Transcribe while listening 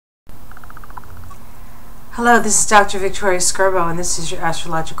Hello, this is Dr. Victoria Skirbo, and this is your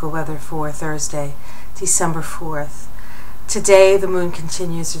astrological weather for Thursday, December 4th. Today, the moon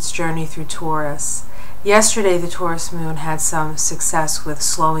continues its journey through Taurus. Yesterday, the Taurus moon had some success with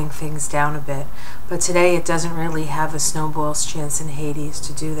slowing things down a bit, but today it doesn't really have a snowball's chance in Hades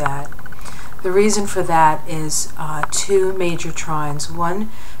to do that. The reason for that is two major trines, one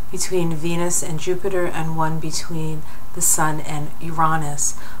between Venus and Jupiter and one between the Sun and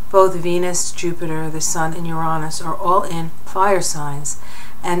Uranus. Both Venus, Jupiter, the Sun, and Uranus are all in fire signs,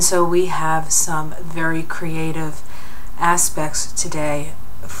 and so we have some very creative aspects today.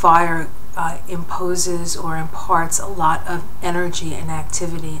 Fire imposes or imparts a lot of energy and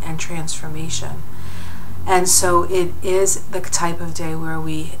activity and transformation. And so it is the type of day where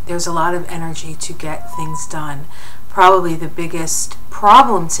there's a lot of energy to get things done. Probably the biggest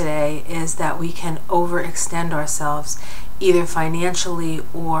problem today is that we can overextend ourselves, either financially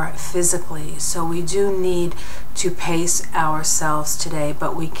or physically. So we do need to pace ourselves today,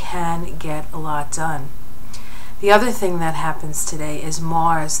 but we can get a lot done. The other thing that happens today is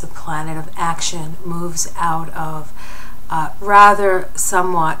Mars, the planet of action, moves out of rather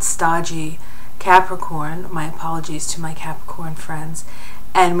somewhat stodgy Capricorn, my apologies to my Capricorn friends,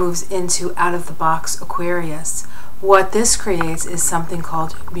 and moves into out-of-the-box Aquarius. What this creates is something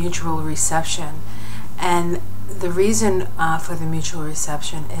called mutual reception. And the reason for the mutual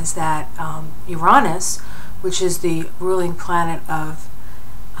reception is that Uranus, which is the ruling planet of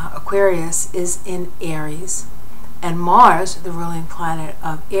Aquarius, is in Aries, and Mars, the ruling planet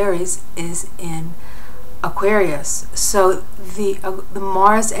of Aries, is in Aquarius. So the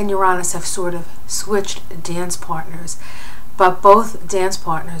Mars and Uranus have sort of switched dance partners, but both dance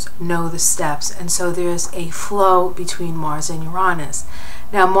partners know the steps, and so there's a flow between Mars and Uranus.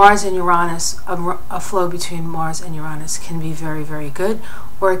 Now, Mars and Uranus, a flow between Mars and Uranus can be very, very good,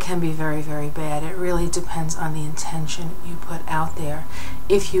 or it can be very, very bad. It really depends on the intention you put out there.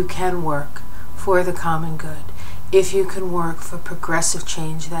 If you can work for the common good, if you can work for progressive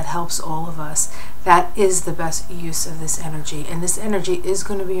change that helps all of us, that is the best use of this energy. And this energy is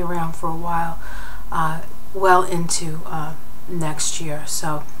going to be around for a while, well into next year.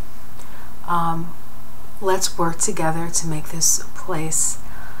 So let's work together to make this place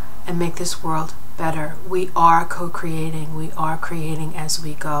and make this world better. We are co-creating. We are creating as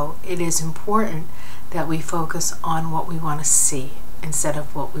we go. It is important that we focus on what we want to see instead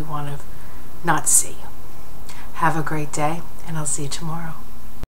of what we want to not see. Have a great day, and I'll see you tomorrow.